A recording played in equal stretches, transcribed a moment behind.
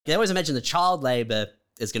I always imagine the child labour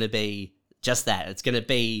is going to be just that. It's going to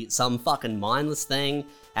be some fucking mindless thing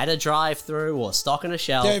at a drive-through or stocking a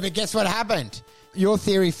shelf. Yeah, but guess what happened? Your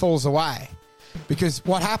theory falls away. Because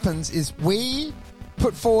what happens is we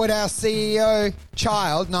put forward our CEO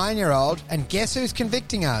child, 9-year-old, and guess who's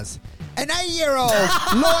convicting us? An 8-year-old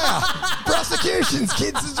lawyer. Prosecution's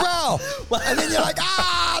kids as well. And then you're like,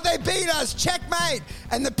 they beat us, checkmate.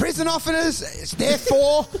 And the prison officers, they're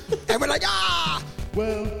 4. And we're like,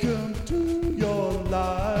 Welcome to your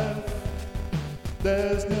life.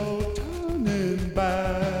 There's no turning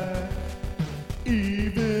back.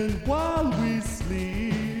 Even while we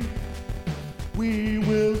sleep, we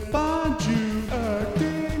will find you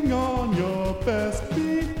acting on your best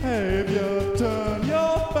behavior. Turn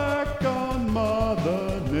your back on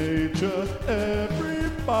Mother Nature.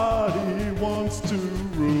 Everybody wants to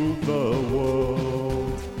rule the world.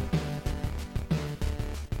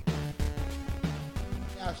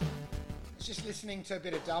 I was just listening to a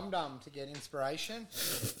bit of Dum Dum to get inspiration.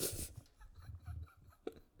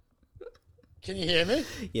 Can you hear me?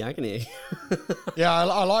 Yeah, I can hear you. Yeah,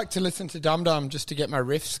 I like to listen to Dum Dum just to get my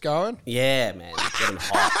riffs going. Yeah, man. Get 'em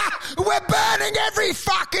hot. We're burning every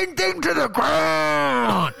fucking thing to the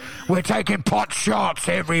ground. We're taking pot shots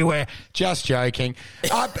everywhere. Just joking.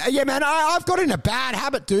 Yeah, man, I've got in a bad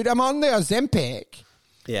habit, dude. I'm on the Ozempic,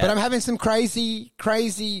 but I'm having some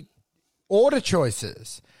crazy order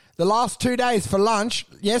choices. The last 2 days for lunch,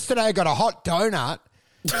 yesterday I got a hot donut.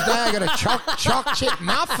 Today I got a choc chip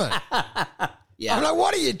muffin. Yeah. I'm like,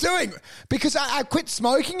 what are you doing? Because I quit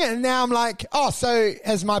smoking and now I'm like, so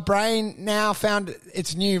has my brain now found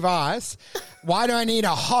its new vice? Why do I need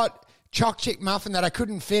a hot choc chip muffin that I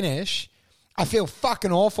couldn't finish? I feel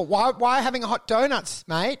fucking awful. Why having a hot donuts,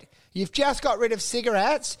 mate? You've just got rid of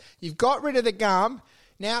cigarettes. You've got rid of the gum.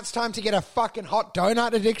 Now it's time to get a fucking hot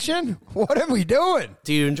donut addiction? What are we doing?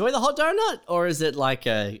 Do you enjoy the hot donut, or is it like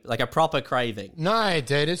a proper craving? No,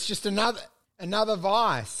 dude, it's just another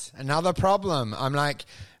vice, another problem. I'm like,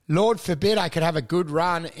 Lord forbid I could have a good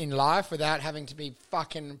run in life without having to be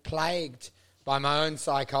fucking plagued by my own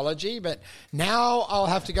psychology. But now I'll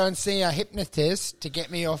have to go and see a hypnotist to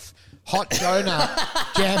get me off hot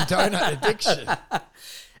donut, jam donut addiction.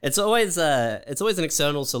 It's always an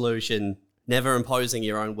external solution. Never imposing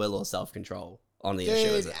your own will or self-control on the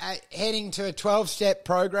issue, is it? Heading to a 12-step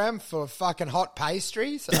program for fucking hot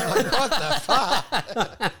pastries? I'm like, what the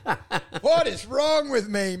fuck? What is wrong with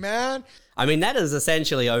me, man? I mean, that is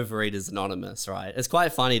essentially Overeaters Anonymous, right? It's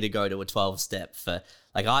quite funny to go to a 12-step for,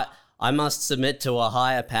 like, I must submit to a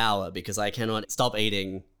higher power because I cannot stop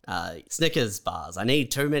eating Snickers bars. I need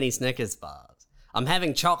too many Snickers bars. I'm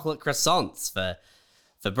having chocolate croissants for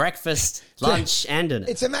breakfast, lunch, and dinner.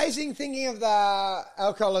 It's amazing thinking of the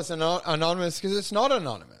Alcoholics Anonymous because it's not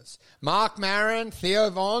anonymous. Mark Maron, Theo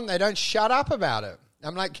Vaughn, they don't shut up about it.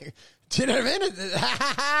 I'm like, do you know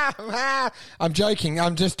what I mean? I'm joking.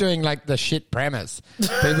 I'm just doing like the shit premise.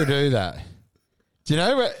 People do that. Do you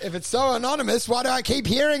know, if it's so anonymous, why do I keep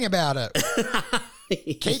hearing about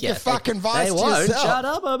it? Keep your fucking vice to yourself. They won't shut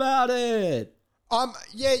up about it.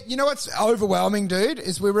 Yeah, you know what's overwhelming, dude,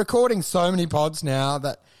 is we're recording so many pods now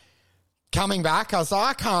that coming back, I was like,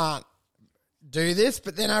 I can't do this,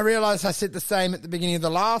 but then I realised I said the same at the beginning of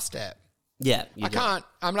the last ep. Yeah, I can't.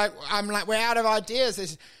 I'm like, we're out of ideas.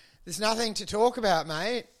 There's nothing to talk about,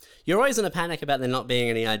 mate. You're always in a panic about there not being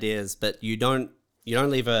any ideas, but you don't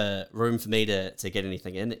leave a room for me to get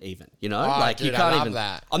anything in, even, you know? Dude, you can't I love even.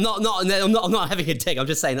 that. I'm not having a dig. I'm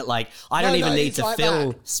just saying that, like, I don't even need to like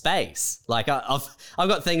fill space. Like, I've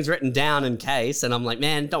got things written down in case, and I'm like,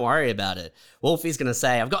 man, don't worry about it. Wolfie's going to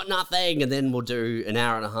say, I've got nothing, and then we'll do an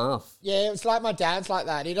hour and a half. Yeah, it's like my dad's like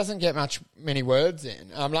that. He doesn't get many words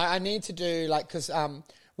in. I'm like, I need to do, like, because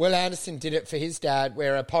Will Anderson did it for his dad,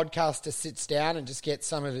 where a podcaster sits down and just gets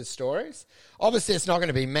some of his stories. Obviously, it's not going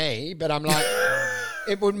to be me, but I'm like,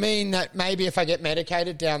 it would mean that maybe if I get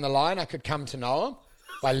medicated down the line, I could come to know him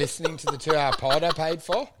by listening to the 2-hour pod I paid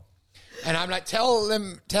for. And I'm like, tell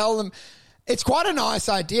them. It's quite a nice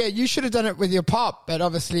idea. You should have done it with your pop, but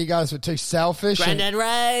obviously you guys were too selfish. Grandad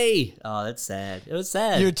Ray! Oh, that's sad. It was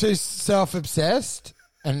sad. You were too self-obsessed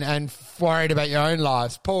and worried about your own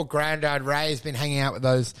lives. Poor Grandad Ray's been hanging out with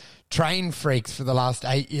those train freaks for the last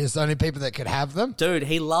 8 years, the only people that could have them. Dude,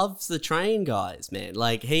 he loves the train guys, man.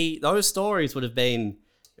 Like, those stories would have been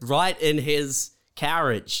right in his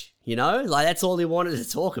carriage, you know? Like, that's all he wanted to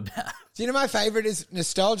talk about. Do you know my favourite is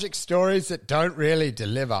nostalgic stories that don't really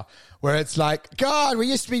deliver, where it's like, God, we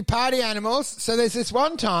used to be party animals, so there's this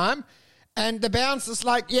one time, And the bouncer's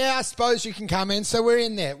like, yeah, I suppose you can come in. So we're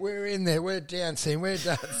in there. We're dancing. Do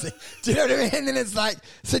you know what I mean? And then it's like,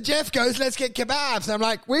 so Jeff goes, let's get kebabs. And I'm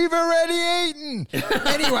like, we've already eaten.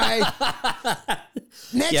 Anyway,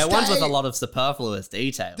 next day. One's with a lot of superfluous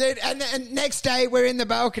detail. Dude, and next day we're in the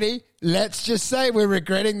balcony. Let's just say we're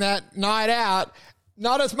regretting that night out.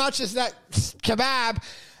 Not as much as that kebab.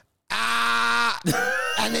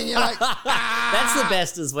 And then you're like, That's the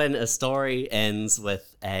best, is when a story ends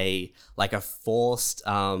with a forced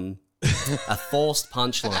punchline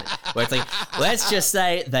where it's like, let's just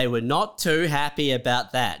say they were not too happy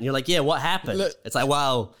about that. And you're like, yeah, what happened? It's like,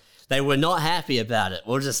 well, they were not happy about it.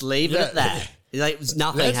 We'll just leave it at that. Like,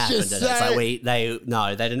 nothing happened. It's like they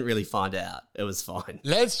didn't really find out. It was fine.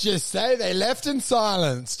 Let's just say they left in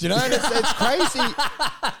silence. You know, and it's crazy.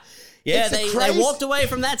 Yeah, they walked away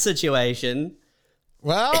from that situation.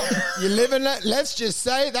 Well, you live in that. Let's just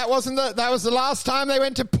say that was the last time they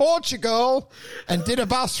went to Portugal and did a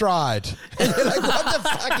bus ride. And you're like, what the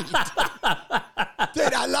fuck are you doing?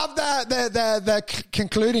 Dude, I love the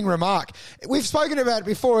concluding remark. We've spoken about it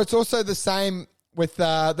before. It's also the same with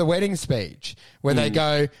the wedding speech where they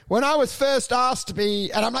go, when I was first asked to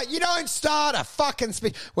be, and I'm like, you don't start a fucking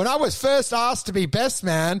speech. When I was first asked to be best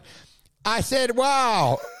man, I said,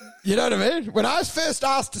 wow. You know what I mean? When I was first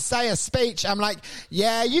asked to say a speech, I'm like,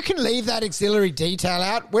 yeah, you can leave that auxiliary detail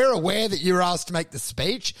out. We're aware that you were asked to make the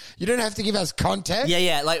speech. You don't have to give us context.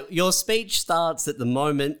 Yeah. Like, your speech starts at the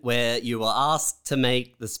moment where you were asked to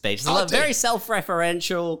make the speech. It's very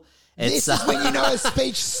self-referential. This is when you know a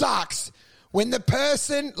speech sucks. When the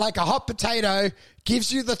person, like a hot potato,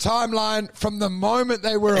 gives you the timeline from the moment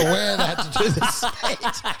they were aware they had to do the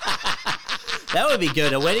speech. That would be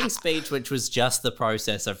good. A wedding speech, which was just the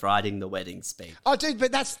process of writing the wedding speech. Oh, dude, but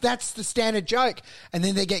that's the standard joke. And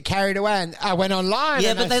then they get carried away. And I went online.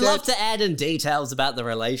 Yeah, but they love to add in details about the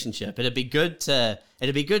relationship. It'd be good to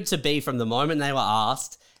be from the moment they were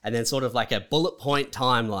asked, and then sort of like a bullet point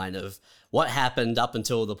timeline of what happened up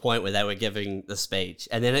until the point where they were giving the speech.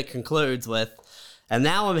 And then it concludes with, and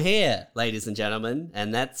now I'm here, ladies and gentlemen.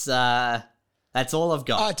 And that's all I've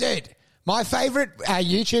got. Oh, dude. My favourite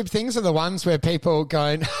YouTube things are the ones where people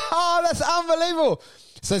going, oh, that's unbelievable.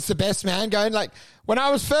 So it's the best man going like, when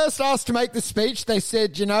I was first asked to make the speech, they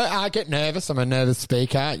said, you know, I get nervous. I'm a nervous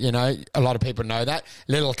speaker. You know, a lot of people know that.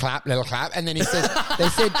 Little clap. And then he said,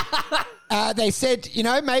 they said, you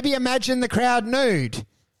know, maybe imagine the crowd nude.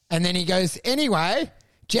 And then he goes, anyway,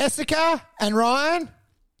 Jessica and Ryan,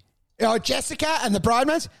 Jessica and the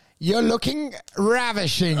bridesmaids, you're looking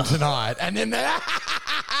ravishing tonight. And then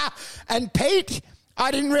and Pete, I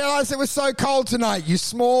didn't realize it was so cold tonight, you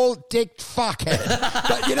small-dicked fuckhead.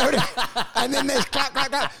 But you know what I mean? And then there's clap, clap,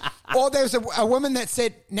 clap. Or there's a woman that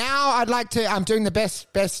said, now I'm doing the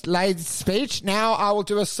best ladies speech. Now I will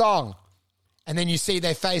do a song. And then you see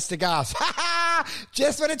their face to gasp.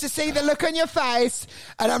 Just wanted to see the look on your face.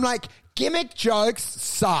 And I'm like, gimmick jokes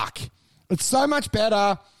suck. It's so much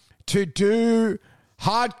better to do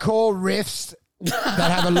hardcore riffs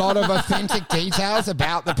that have a lot of authentic details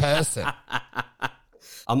about the person.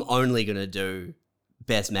 I'm only going to do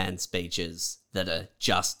best man speeches that are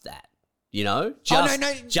just that. You know?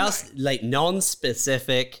 Just like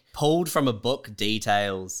non-specific, pulled from a book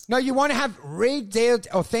details. No, you want to have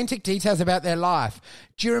authentic details about their life.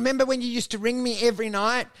 Do you remember when you used to ring me every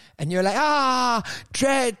night and you're like,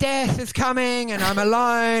 death is coming and I'm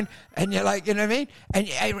alone, and you're like, you know what I mean? And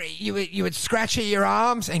you would scratch at your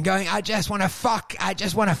arms and going, I just want a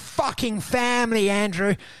fucking family,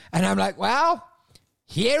 Andrew. And I'm like, well,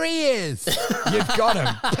 here he is. You've got him,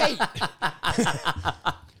 Pete.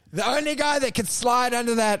 The only guy that could slide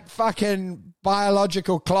under that fucking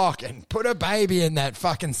biological clock and put a baby in that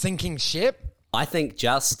fucking sinking ship. I think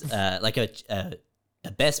just like a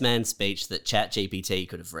best man speech that ChatGPT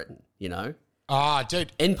could have written, you know? Oh,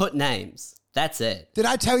 dude. Input names. That's it. Did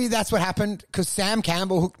I tell you that's what happened? Because Sam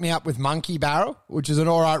Campbell hooked me up with Monkey Barrel, which is an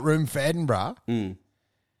all right room for Edinburgh. Mm.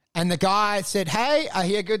 And the guy said, hey, I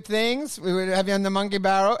hear good things. We would have you on the Monkey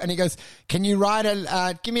Barrel. And he goes, can you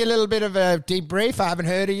give me a little bit of a debrief? I haven't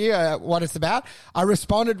heard of you, what it's about. I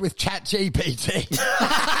responded with ChatGPT.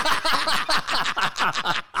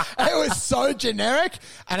 It was so generic.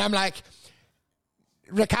 And I'm like,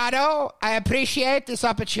 Ricardo, I appreciate this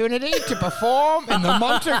opportunity to perform in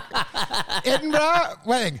the Edinburgh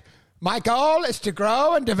wedding. My goal is to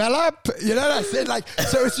grow and develop. You know what I said? Like,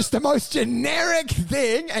 so it's just the most generic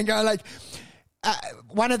thing, and go like,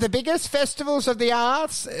 one of the biggest festivals of the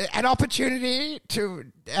arts, an opportunity to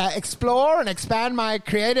explore and expand my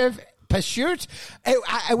creative pursuit.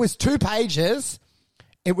 It was 2 pages.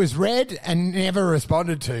 It was read and never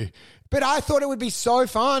responded to. But I thought it would be so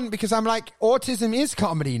fun because I'm like, autism is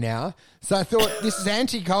comedy now. So I thought this is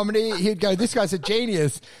anti-comedy. He'd go, this guy's a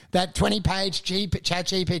genius. That 20-page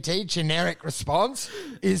ChatGPT generic response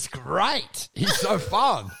is great. He's so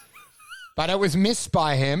fun. But it was missed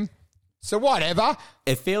by him. So whatever.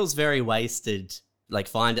 It feels very wasted,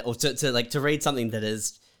 like to read something that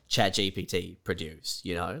is ChatGPT produced,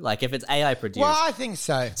 you know? Like if it's AI produced. Well, I think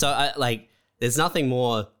so. So there's nothing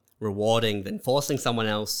more rewarding than forcing someone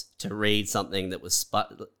else to read something that was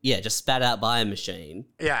just spat out by a machine.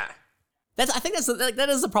 Yeah. I think that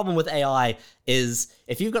is the problem with AI is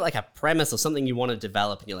if you've got like a premise or something you want to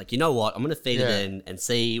develop and you're like, you know what, I'm going to feed it in and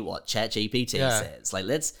see what ChatGPT says. Like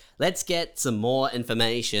let's get some more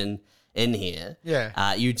information in here.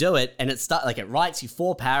 Yeah. You do it and it writes you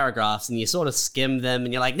 4 paragraphs and you sort of skim them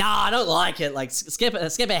and you're like, nah, I don't like it. Like skip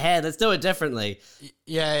ahead. Let's do it differently.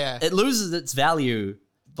 Yeah. It loses its value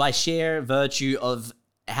by sheer virtue of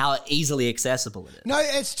how easily accessible it is. No,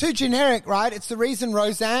 it's too generic, right? It's the reason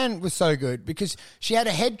Roseanne was so good because she had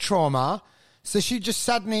a head trauma. So she just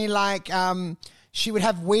suddenly she would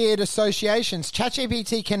have weird associations.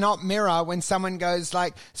 ChatGPT cannot mirror when someone goes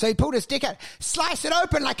like, so he pulled his dick out, slice it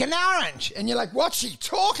open like an orange. And you're like, what's she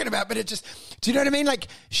talking about? But do you know what I mean? Like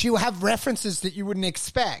she'll have references that you wouldn't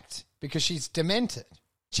expect because she's demented.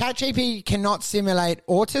 ChatGPT cannot simulate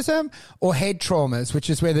autism or head traumas, which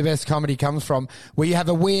is where the best comedy comes from, where you have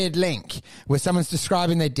a weird link where someone's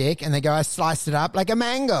describing their dick and they go, I sliced it up like a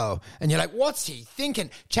mango. And you're like, what's he thinking?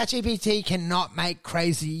 ChatGPT cannot make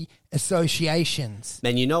crazy associations.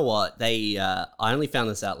 Man, you know what? I only found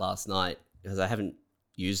this out last night because I haven't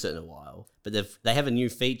used it in a while, but they have a new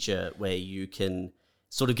feature where you can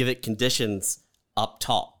sort of give it conditions up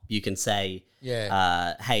top. You can say,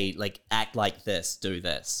 hey, like act like this, do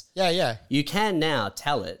this. Yeah. You can now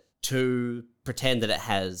tell it to pretend that it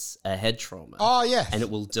has a head trauma. Oh, yeah. And it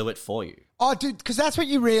will do it for you. Oh, dude, because that's what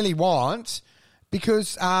you really want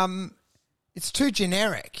because it's too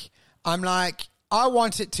generic. I'm like, I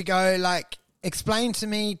want it to go like, explain to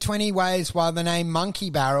me 20 ways why the name Monkey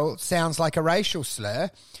Barrel sounds like a racial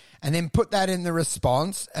slur and then put that in the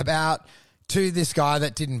response to this guy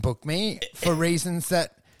that didn't book me for reasons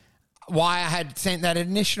that why I had sent that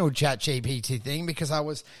initial ChatGPT thing because I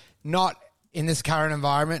was not in this current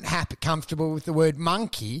environment comfortable with the word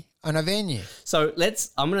monkey on a venue. So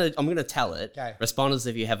I'm gonna tell it, respond as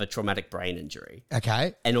if you have a traumatic brain injury.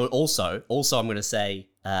 Okay. And also I'm gonna say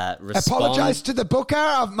apologize to the booker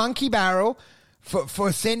of Monkey Barrel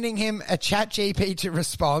for sending him a ChatGPT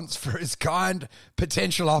response for his kind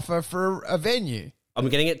potential offer for a venue. I'm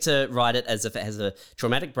getting it to write it as if it has a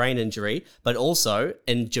traumatic brain injury, but also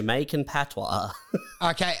in Jamaican patois.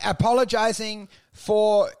 Okay, apologising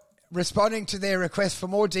for responding to their request for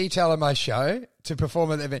more detail on my show to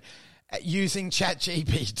perform at the event using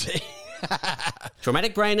ChatGPT.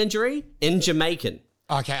 Traumatic brain injury in Jamaican.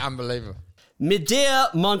 Okay, unbelievable. Me dear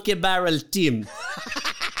Monkey Barrel team,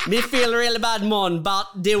 me feel real bad, man,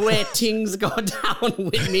 about the way things go down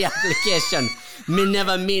with me application. Me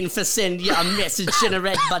never mean for send you a message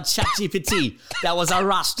generated by ChatGPT. That was a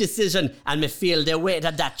rash decision, and me feel the weight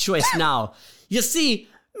of that choice now. You see,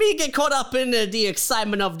 me get caught up in the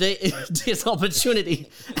excitement of this opportunity,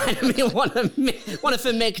 and me want to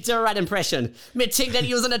make the right impression. Me think that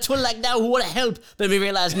using a tool like that would help, but me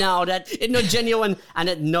realize now that it not genuine and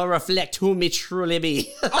it no reflect who me truly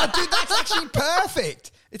be. Oh, dude, that's actually perfect.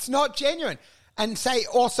 It's not genuine. And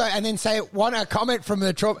want a comment from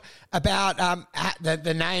the troop about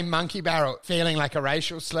the name Monkey Barrel feeling like a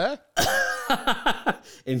racial slur.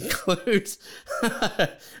 Include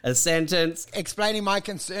a sentence explaining my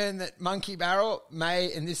concern that Monkey Barrel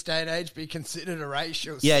may, in this day and age, be considered a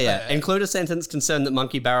racial slur. Yeah. Include a sentence concerned that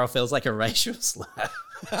Monkey Barrel feels like a racial slur.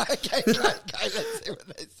 Okay, let's see what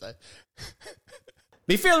they say.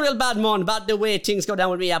 Me feel real bad, man, about the way things go down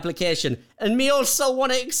with me application. And me also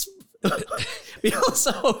want to we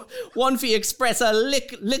also want to express a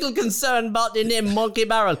little concern about the name Monkey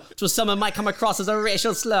Barrel. So someone might come across as a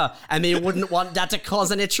racial slur, and we wouldn't want that to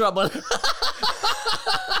cause any trouble.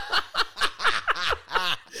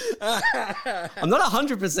 I'm not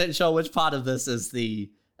 100% sure which part of this is the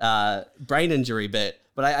brain injury bit,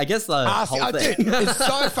 but I guess the whole thing. Dude, it's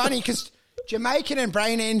so funny because Jamaican and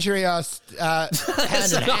brain injury are hand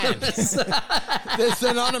in hand. They're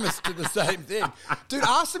synonymous to the same thing. Dude,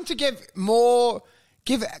 ask them to give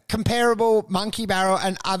comparable Monkey Barrel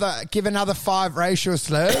and give another 5 racial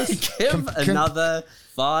slurs. Another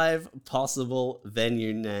 5 possible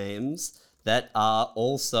venue names that are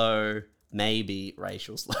also maybe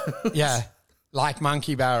racial slurs. Yeah, like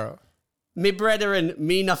Monkey Barrel. Me brethren,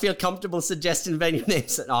 me not feel comfortable suggesting venue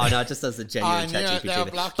names. Oh no, it just does the genuine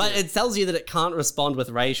ChatGPT. But it tells you that it can't respond with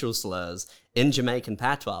racial slurs in Jamaican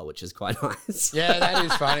patois, which is quite nice. Yeah, that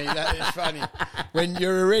is funny. That is funny. When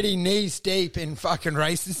you're already knees deep in fucking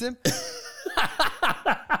racism,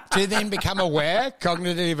 to then become aware,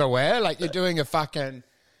 cognitive aware, like you're doing a fucking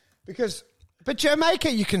But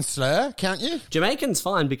Jamaica, you can slur, can't you? Jamaican's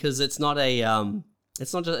fine because it's not a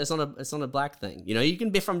it's not a black thing. You know, you can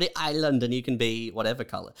be from the island and you can be whatever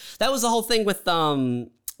color. That was the whole thing with what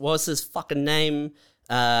was his fucking name?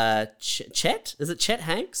 Chet? Is it Chet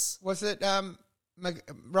Hanks? Was it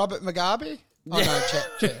Robert Mugabe? Oh no,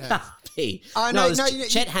 Chet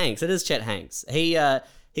Hanks. Chet Hanks. It is Chet Hanks.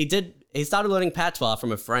 He started learning patois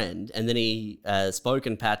from a friend, and then he spoke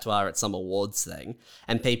in patois at some awards thing,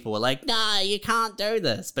 and people were like, "Nah, you can't do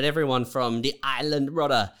this." But everyone from the island,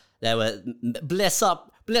 brother, they were, bless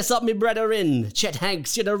up me brethren, Chet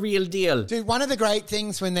Hanks, you're the real deal. Dude, one of the great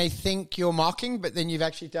things when they think you're mocking, but then you've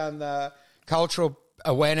actually done the cultural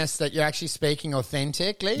awareness that you're actually speaking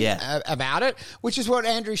authentically about it, which is what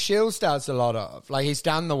Andrew Shields does a lot of. Like, he's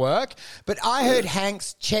done the work. But I heard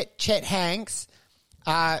Chet Hanks,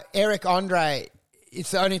 Eric Andre,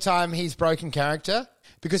 it's the only time he's broken character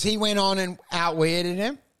because he went on and out-weirded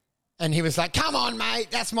him. And he was like, come on, mate,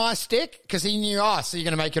 that's my stick. Because he knew, so you're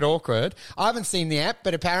going to make it awkward. I haven't seen the app,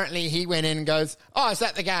 but apparently he went in and goes, is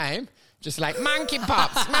that the game? Just like, monkey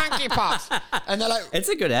pops. And they're like... It's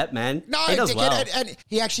a good app, man. No, he does well. And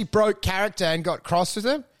he actually broke character and got cross with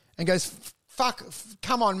him and goes,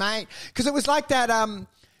 come on, mate. Because it was like that...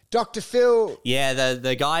 Dr. Phil. Yeah,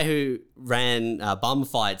 the guy who ran bum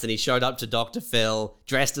fights, and he showed up to Dr. Phil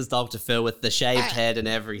dressed as Dr. Phil with the shaved head and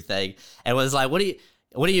everything, and was like, what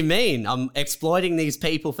do you mean? I'm exploiting these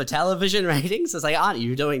people for television ratings? It's like, aren't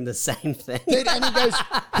you doing the same thing? Dude, and he goes,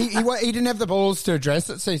 he didn't have the balls to address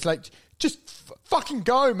it, so he's like, just fucking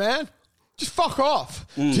go, man. Just fuck off.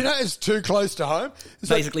 Do you know it's too close to home? It's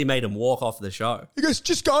basically made him walk off the show. He goes,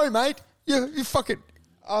 just go, mate. You fucking...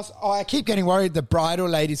 I keep getting worried the bridal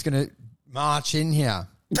lady's going to march in here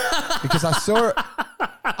because I saw it.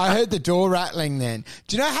 I heard the door rattling then.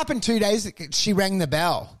 Do you know what happened 2 days ago? She rang the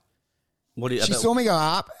bell. She saw me go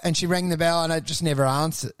up and she rang the bell and I just never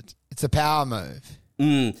answered. It's a power move.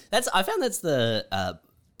 I found that's the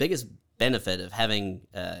biggest benefit of having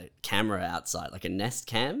a camera outside, like a Nest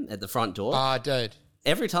Cam at the front door. Oh, dude.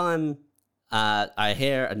 Every time I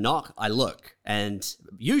hear a knock, I look, and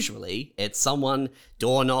usually it's someone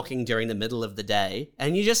door knocking during the middle of the day,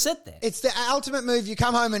 and you just sit there. It's the ultimate move. You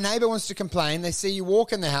come home, a neighbour wants to complain. They see you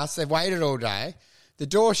walk in the house. They've waited all day. The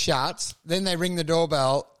door shuts. Then they ring the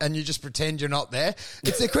doorbell, and you just pretend you're not there.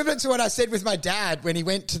 It's equivalent to what I said with my dad when he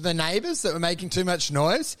went to the neighbours that were making too much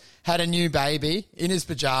noise, had a new baby in his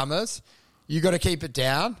pajamas. You got to keep it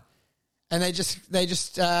down. And they just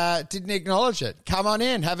didn't acknowledge it. Come on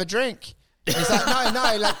in, have a drink. He's like,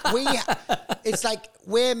 no, it's like,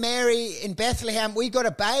 we're Mary in Bethlehem, we got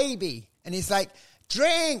a baby. And he's like,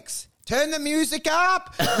 drinks, turn the music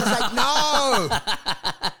up. He's like, no,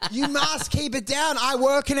 you must keep it down. I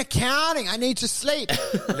work in accounting. I need to sleep.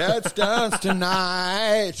 Let's dance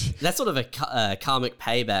tonight. That's sort of a karmic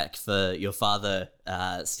payback for your father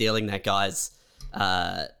stealing that guy's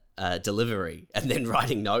delivery and then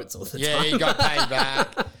writing notes all the time. Yeah, he got paid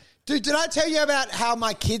back. Dude, did I tell you about how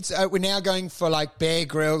my kids we're now going for like Bear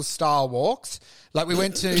Grylls style walks? Like we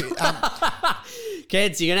went to...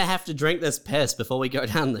 Kids, you're going to have to drink this piss before we go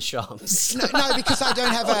down the shops. No, because I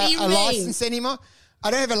don't have a license anymore.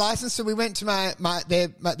 I don't have a license, so we went to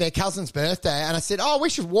their cousin's birthday and I said,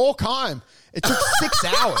 we should walk home. It took 6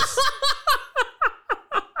 hours.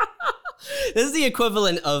 This is the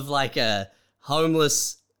equivalent of like a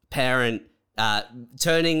homeless parent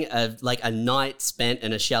turning a night spent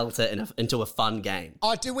in a shelter into a fun game.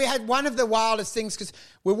 Oh, dude, we had one of the wildest things because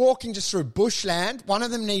we're walking just through bushland. One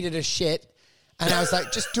of them needed a shit. And I was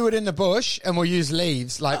like, just do it in the bush and we'll use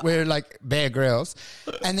leaves. Like we're like Bear Grylls.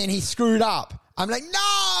 And then he screwed up. I'm like,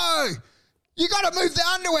 no, you got to move the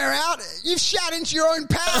underwear out. You've shat into your own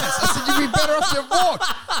pants. I said, you'd be better off to walk.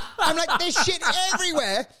 I'm like, there's shit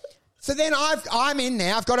everywhere. So then I'm in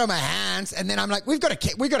there. I've got on my hands, and then I'm like, we've got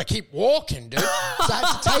to keep walking, dude. So I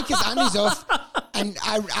had to take his undies off, and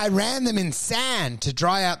I ran them in sand to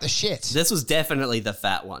dry out the shit. This was definitely the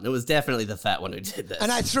fat one. It was definitely the fat one who did this.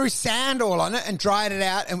 And I threw sand all on it and dried it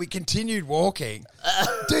out, and we continued walking.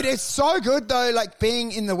 Dude, it's so good though, like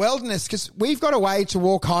being in the wilderness, because we've got a way to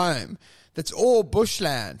walk home that's all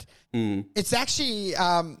bushland. It's actually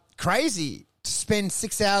crazy to spend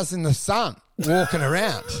 6 hours in the sun walking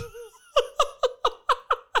around.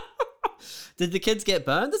 Did the kids get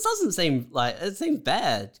burned? This doesn't seem like, it seems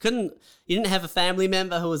bad. You didn't have a family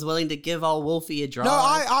member who was willing to give old Wolfie a drive? No,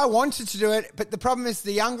 I wanted to do it, but the problem is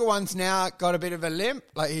the younger one's now got a bit of a limp.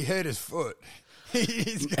 Like, he hurt his foot.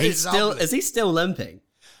 Is he still limping?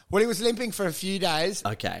 Well, he was limping for a few days.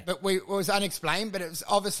 Okay. But it was unexplained, but it was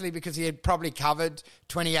obviously because he had probably covered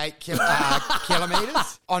 28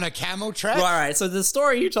 kilometres on a camel track. Right. So the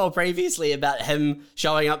story you told previously about him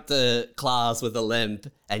showing up to class with a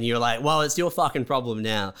limp, and you're like, well, it's your fucking problem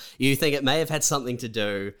now. You think it may have had something to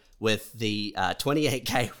do with the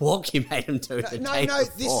 28K walk you made him do the day before.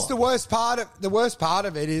 This is the worst part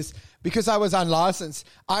of it is because I was unlicensed,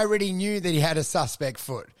 I already knew that he had a suspect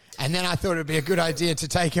foot. And then I thought it'd be a good idea to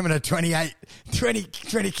take him on a 20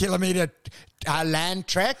 kilometre land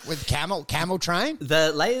trek with camel train.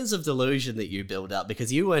 The layers of delusion that you build up,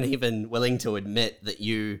 because you weren't even willing to admit that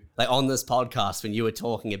you, like on this podcast when you were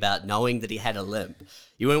talking about knowing that he had a limp,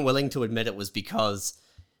 you weren't willing to admit it was because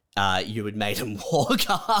you had made him walk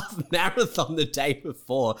a half marathon the day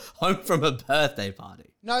before home from a birthday party.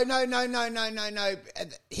 No.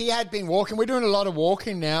 He had been walking. We're doing a lot of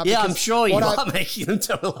walking now. Yeah, I'm sure you are making them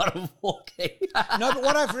do a lot of walking. No, but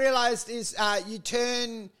what I've realised is you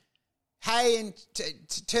turn hay and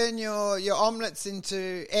turn your omelettes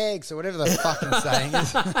into eggs or whatever the fucking saying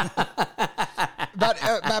is. But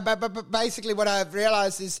basically what I've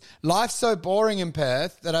realised is life's so boring in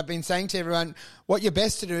Perth that I've been saying to everyone, what you're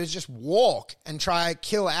best to do is just walk and try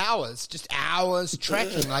kill hours, just hours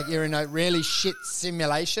trekking like you're in a really shit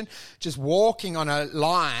simulation, just walking on a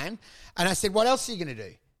line. And I said, what else are you going to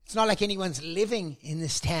do? It's not like anyone's living in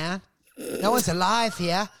this town. No one's alive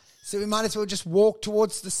here. So we might as well just walk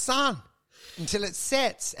towards the sun until it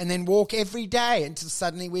sets and then walk every day until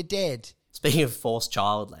suddenly we're dead. Speaking of forced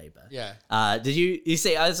child labour, did you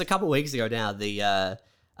see? It was a couple of weeks ago now. The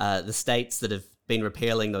states that have been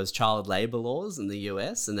repealing those child labour laws in the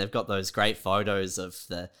US, and they've got those great photos of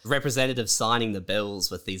the representatives signing the bills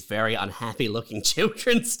with these very unhappy-looking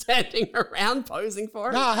children standing around posing for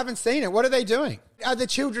it. No, I haven't seen it. What are they doing? Are the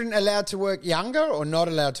children allowed to work younger or not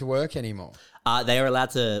allowed to work anymore? They are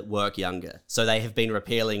allowed to work younger, so they have been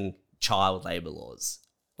repealing child labour laws.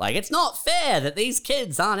 Like, it's not fair that these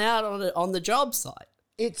kids aren't out on the job site.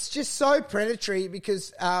 It's just so predatory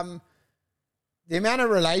because the amount of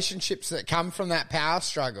relationships that come from that power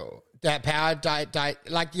struggle, that power date,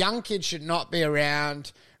 like young kids should not be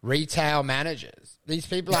around retail managers. These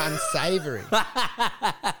people are unsavory.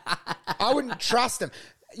 I wouldn't trust them.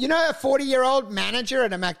 You know, a 40-year-old manager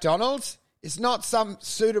at a McDonald's is not some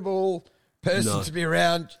suitable person to be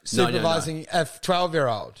around supervising a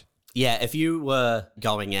 12-year-old. Yeah, if you were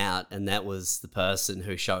going out and that was the person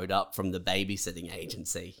who showed up from the babysitting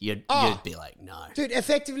agency, you'd be like, no. Dude,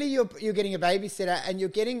 effectively you're getting a babysitter and you're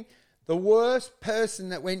getting the worst person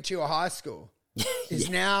that went to your high school is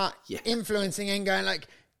now influencing and going like,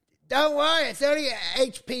 don't worry, it's only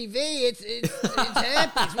HPV, it's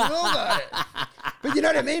herpes, we've all got it. But you know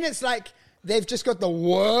what I mean? It's like they've just got the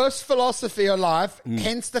worst philosophy of life,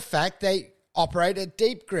 hence the fact they operate a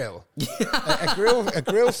deep grill, a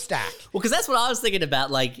grill stack. Well, because that's what I was thinking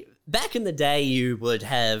about. Like, back in the day, you would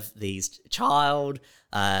have these child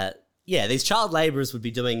labourers would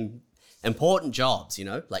be doing important jobs, you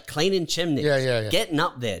know, like cleaning chimneys, getting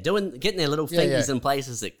up there, getting their little fingers in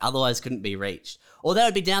places that otherwise couldn't be reached. Or they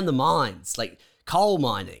would be down the mines, like coal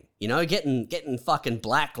mining, you know, getting fucking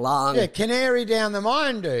black lung. Yeah, canary down the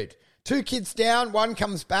mine, dude. 2 kids down, 1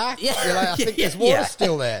 comes back. Yeah, you're like, I think there's water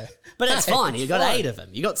still there. But it's fine. You got 8 of them.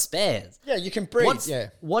 You got spares. Yeah, you can breathe.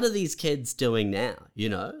 What are these kids doing now? You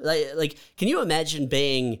know, like can you imagine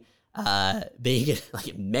being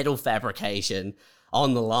like metal fabrication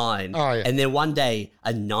on the line, and then one day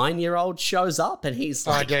a 9-year-old shows up and he's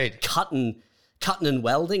like cutting and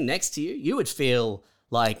welding next to you? You would feel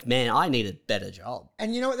like, man, I need a better job.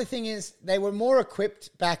 And you know what the thing is? They were more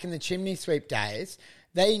equipped back in the chimney sweep days.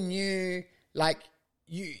 They knew, like,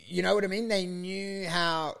 you know what I mean? They knew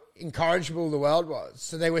how incorrigible the world was.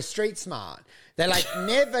 So they were street smart. They like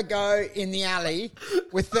never go in the alley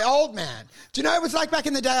with the old man. Do you know, it was like back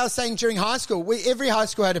in the day I was saying during high school, every high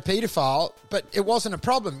school had a paedophile, but it wasn't a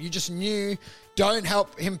problem. You just knew, don't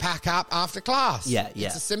help him pack up after class. Yeah.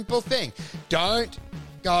 It's a simple thing. Don't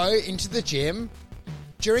go into the gym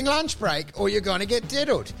during lunch break or you're going to get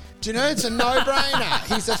diddled. Do you know, it's a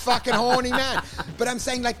no-brainer. He's a fucking horny man. But I'm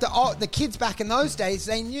saying, like, the kids back in those days,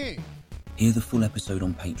 they knew. Hear the full episode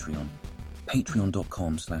on Patreon.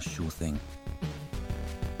 Patreon.com/surething.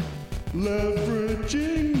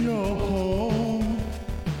 Leveraging your home,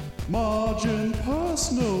 margin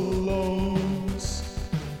personal loans,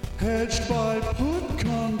 hedged by put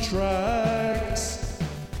contracts,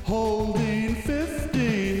 holding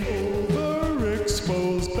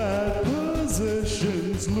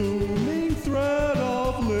is loose.